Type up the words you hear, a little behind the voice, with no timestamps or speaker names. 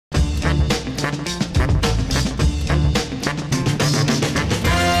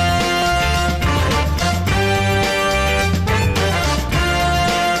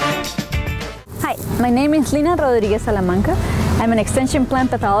name is Lina Rodriguez-Salamanca. I'm an extension plant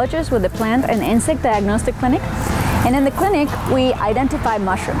pathologist with the Plant and Insect Diagnostic Clinic. And in the clinic, we identify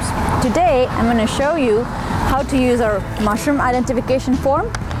mushrooms. Today, I'm going to show you how to use our mushroom identification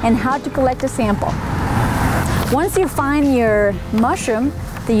form and how to collect a sample. Once you find your mushroom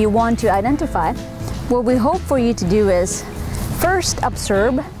that you want to identify, what we hope for you to do is first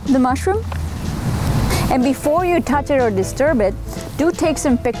observe the mushroom, and before you touch it or disturb it, do take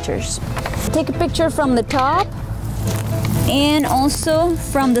some pictures. Take a picture from the top and also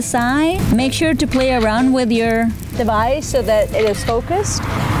from the side. Make sure to play around with your device so that it is focused.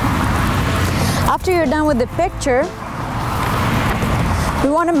 After you're done with the picture, we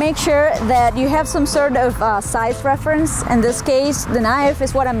want to make sure that you have some sort of size reference. In this case, the knife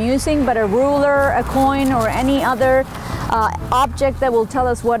is what I'm using, but a ruler, a coin, or any other object that will tell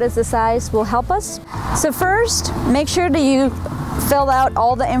us what is the size will help us. So first, make sure that you fill out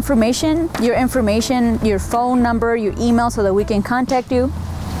all the information, your phone number, your email, so that we can contact you.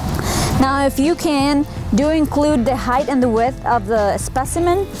 Now, if you can, do include the height and the width of the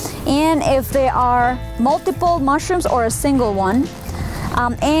specimen, and if there are multiple mushrooms or a single one,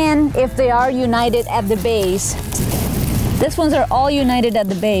 and if they are united at the base. These ones are all united at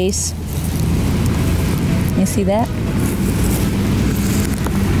the base. You see that?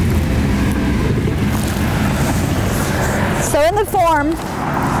 So in the form,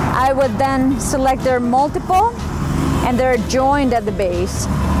 I would then select their multiple and they're joined at the base.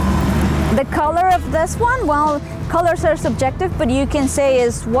 The color of this one, well, colors are subjective, but you can say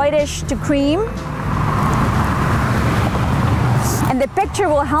is whitish to cream. And the picture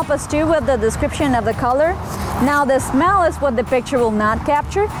will help us too with the description of the color. Now the smell is what the picture will not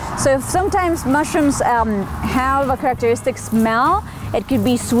capture. So if sometimes mushrooms have a characteristic smell, it could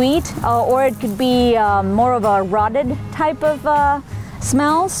be sweet or it could be more of a rotted type of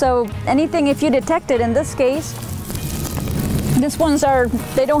smell. So anything, if you detect it, in this case, these ones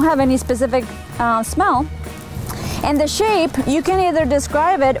they don't have any specific smell. And the shape, you can either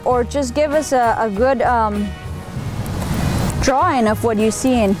describe it or just give us a good drawing of what you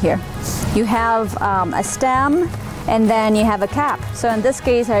see in here. You have a stem and then you have a cap. So in this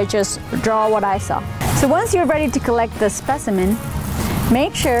case, I just draw what I saw. So once you're ready to collect the specimen,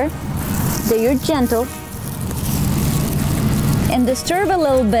 make sure that you're gentle and disturb a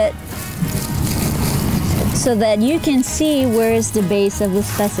little bit so that you can see where is the base of the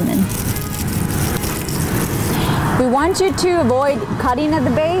specimen. We want you to avoid cutting at the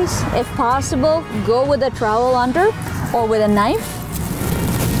base. If possible, go with a trowel under or with a knife,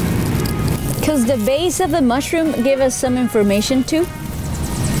 because the base of the mushroom gives us some information too.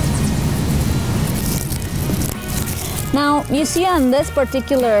 Now, you see on this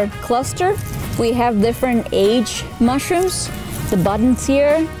particular cluster, we have different age mushrooms. The buttons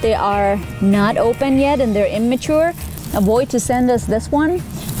here, they are not open yet and they're immature. Avoid to send us this one.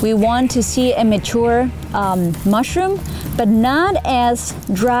 We want to see a mature mushroom, but not as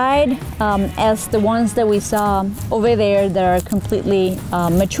dried as the ones that we saw over there that are completely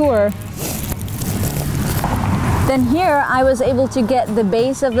mature. Then here I was able to get the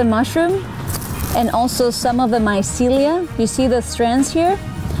base of the mushroom and also some of the mycelia. You see the strands here?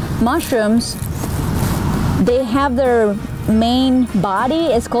 Mushrooms, they have their main body,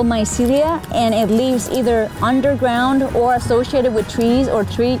 it's called mycelia, and it lives either underground or associated with trees or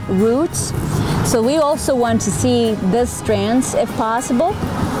tree roots. So we also want to see these strands if possible.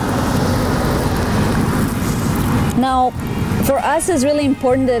 Now, for us, it's really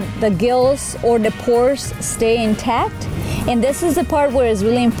important that the gills or the pores stay intact. And this is the part where it's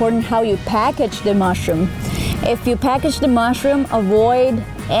really important how you package the mushroom. If you package the mushroom, avoid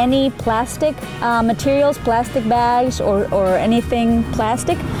any plastic materials, plastic bags or anything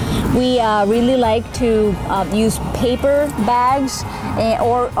plastic. We really like to use paper bags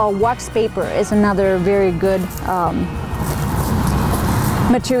or wax paper is another very good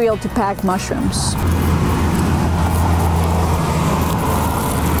material to pack mushrooms.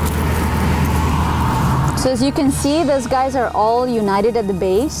 So as you can see, these guys are all united at the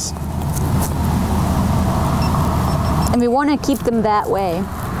base. And we want to keep them that way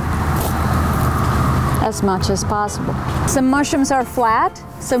as much as possible. Some mushrooms are flat,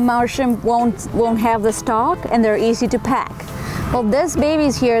 some mushrooms won't have the stalk, and they're easy to pack. Well, these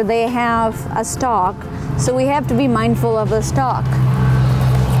babies here, they have a stalk, so we have to be mindful of the stalk.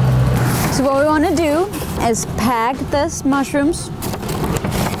 So what we want to do is pack these mushrooms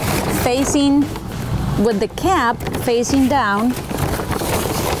facing with the cap facing down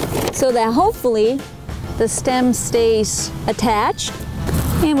so that hopefully the stem stays attached,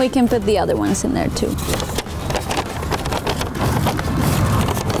 and we can put the other ones in there too.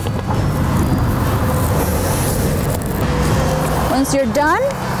 Once you're done,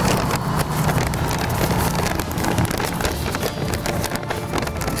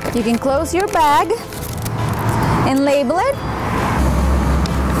 you can close your bag and label it.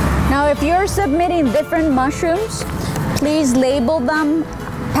 Now, if you're submitting different mushrooms, please label them,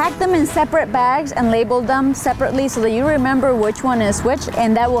 pack them in separate bags and label them separately so that you remember which one is which,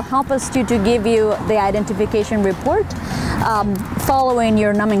 and that will help us to give you the identification report following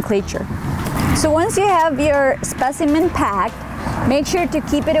your nomenclature. So once you have your specimen packed, make sure to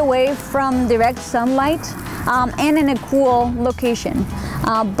keep it away from direct sunlight and in a cool location.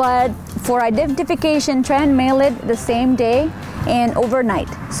 But for identification, try and mail it the same day and overnight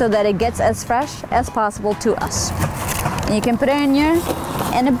so that it gets as fresh as possible to us. And you can put it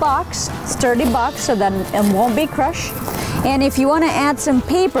in a box, sturdy box, so that it won't be crushed. And if you want to add some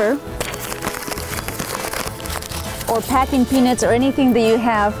paper or packing peanuts or anything that you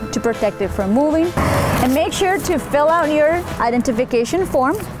have to protect it from moving, and make sure to fill out your identification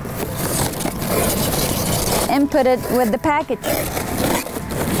form and put it with the package.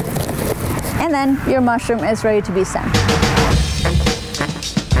 And then your mushroom is ready to be sent.